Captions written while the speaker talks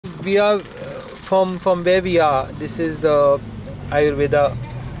we are from where we are. This is the Ayurveda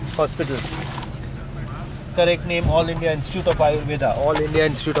hospital. Correct name: All India Institute of Ayurveda. All India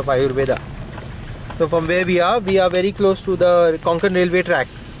Institute of Ayurveda. So from where we are very close to the Konkan railway track.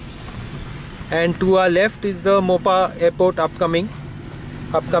 And to our left is the Mopa airport upcoming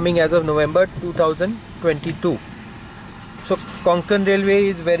as of November 2022. So Konkan railway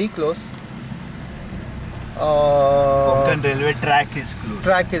is very close. Konkan railway track is close.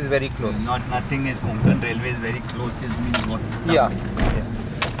 Track is very close. Nothing is Konkan railway is very close. It means what? Yeah.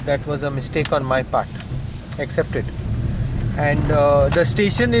 That was a mistake on my part. Accepted. And the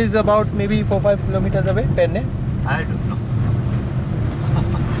station is about maybe 4-5 kilometers away. Penne? I don't know.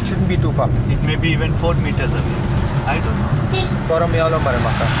 Shouldn't be too far. It may be even 4 meters away. I don't know.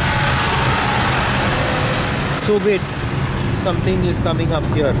 So wait, something is coming up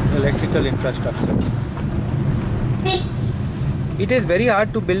here. Electrical infrastructure. It is very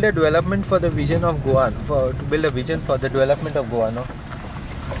hard to build a development for the vision of Goa. To build a vision for the development of Goa, no?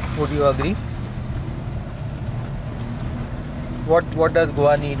 Would you agree? What does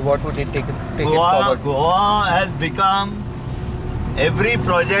Goa need? What would it take it forward? Goa has become, every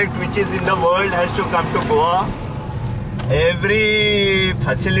project which is in the world has to come to Goa. Every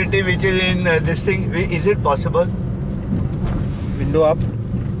facility which is in this thing, is it possible? Window up?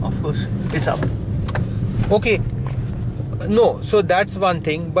 Of course, it's up. Okay. No, so that's one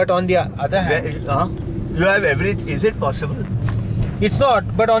thing. But on the other hand, you have everything. Is it possible? It's not.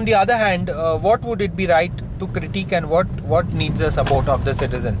 But on the other hand, what would it be right to critique, and what needs the support of the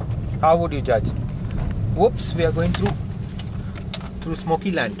citizen? How would you judge? Whoops, we are going through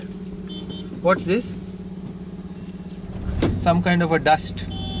smoky land. What's this? Some kind of a dusty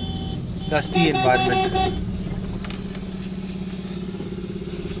environment.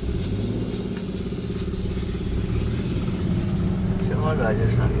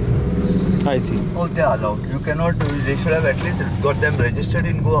 Rajasthan. I see. Oh, they are allowed. You cannot. They should have at least got them registered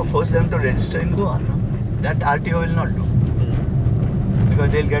in Goa. Force them to register in Goa. No? That RTO will not do,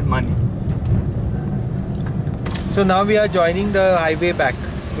 because they'll get money. So now we are joining the highway back.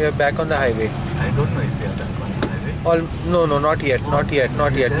 We are back on the highway. I don't know if we are back on the highway. No, not yet.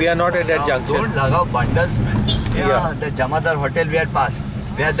 We are not at that junction. Don't lagav bundles, man. Yeah, the Jamadar hotel we had passed.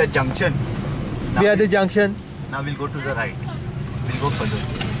 We are at the junction. We are at the junction. Now we'll go to the right. We'll go further.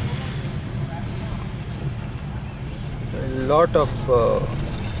 A lot of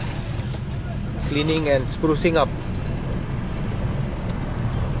cleaning and sprucing up.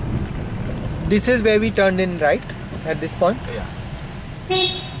 This is where we turned in, right? At this point? Yeah.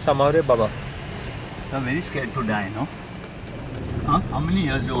 Samare Baba. I'm very scared to die, no? Huh? How many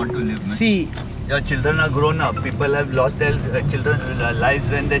years you want to live, man? See, your children are grown up. People have lost their lives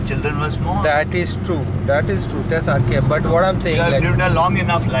when their children were small. that is true. That's archaic. But what I'm saying, You have lived a long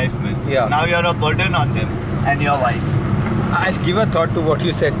enough life, man. Yeah. Now you are a burden on them and your wife. I'll give a thought to what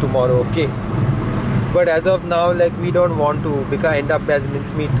you said tomorrow, okay? But as of now, like, we don't want to end up as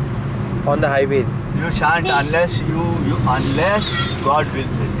mincemeat on the highways. You shan't unless unless God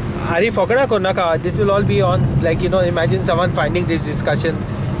wills it. Hari Fokada Konaka, this will all be on, like, imagine someone finding this discussion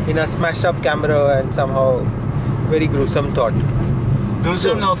in a smashed up camera and somehow very gruesome thought.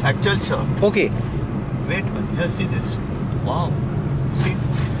 Gruesome, no, factual shot. Okay. Wait, just see this. Wow. See,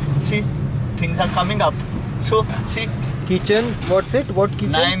 things are coming up. So, see. Kitchen, what's it? What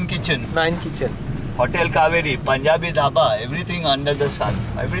kitchen? 9 kitchen. 9 kitchen. Hotel Kaveri, Punjabi Dhaba, everything under the sun.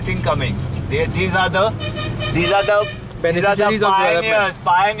 Everything coming. These are the Beneficiaries of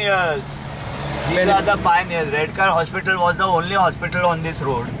pioneers. These are the pioneers. Redcar Hospital was the only hospital on this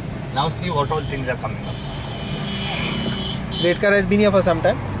road. Now see what all things are coming up. Redcar has been here for some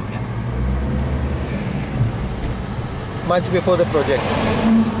time? Yeah. Much before the project.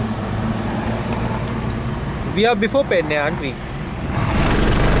 We are before Penne, aren't we?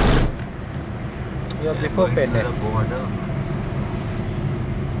 We are before Penne.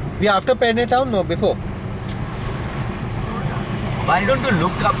 We are after Penne town? No, before. Why don't you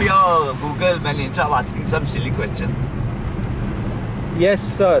look up your Google when instead of asking some silly questions? Yes,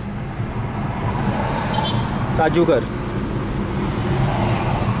 sir. Kajugar.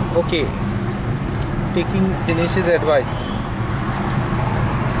 Okay. Taking Dinesh's advice.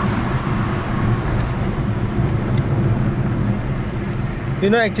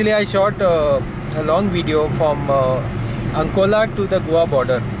 Actually I shot a long video from Ankola to the Goa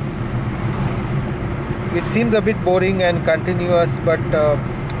border. It seems a bit boring and continuous, but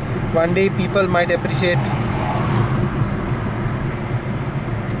one day people might appreciate.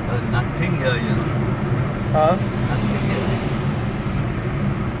 Nothing here, Huh? Nothing here.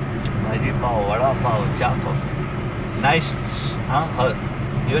 Bhaji pav, vada pav, cha coffee. Nice, huh?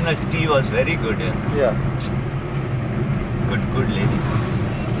 Even her tea was very good. Yeah. Yeah. Good lady.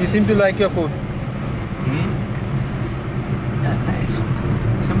 You seem to like your food. Yeah, nice.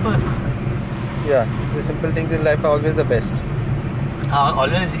 Simple. Yeah. The simple things in life are always the best.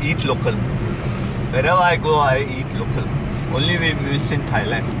 Always eat local. Wherever I go, I eat local. Only we miss in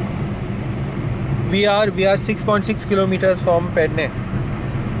Thailand. We are 6.6 kilometers from Pedne.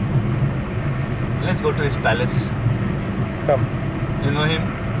 Let's go to his palace. Come. You know him?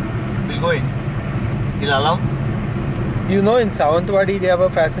 We'll go in. He'll allow? You know, in Sawantwadi they have a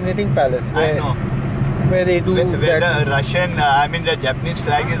fascinating palace I know. where they do Where that. the Russian, the Japanese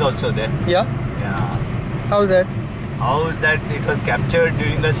flag is also there. Yeah. Yeah. How's that? How is that? It was captured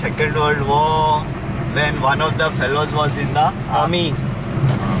during the Second World War when one of the fellows was in the Army.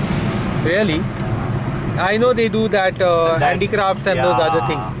 Really? I know they do that, handicrafts and those other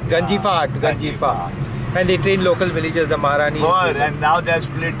things. Ganjifa art, Ganjifa. And they train local villagers, the Maharanis. And now they're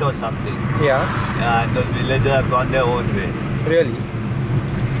split or something. Yeah. Yeah, and those villagers have gone their own way. Really?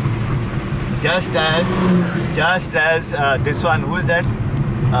 Just as this one, who is that?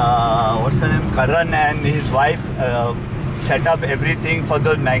 What's her name? Karan and his wife set up everything for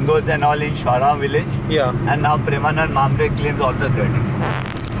those mangoes and all in Shauram village. Yeah. And now Premanand Mamre claims all the credit.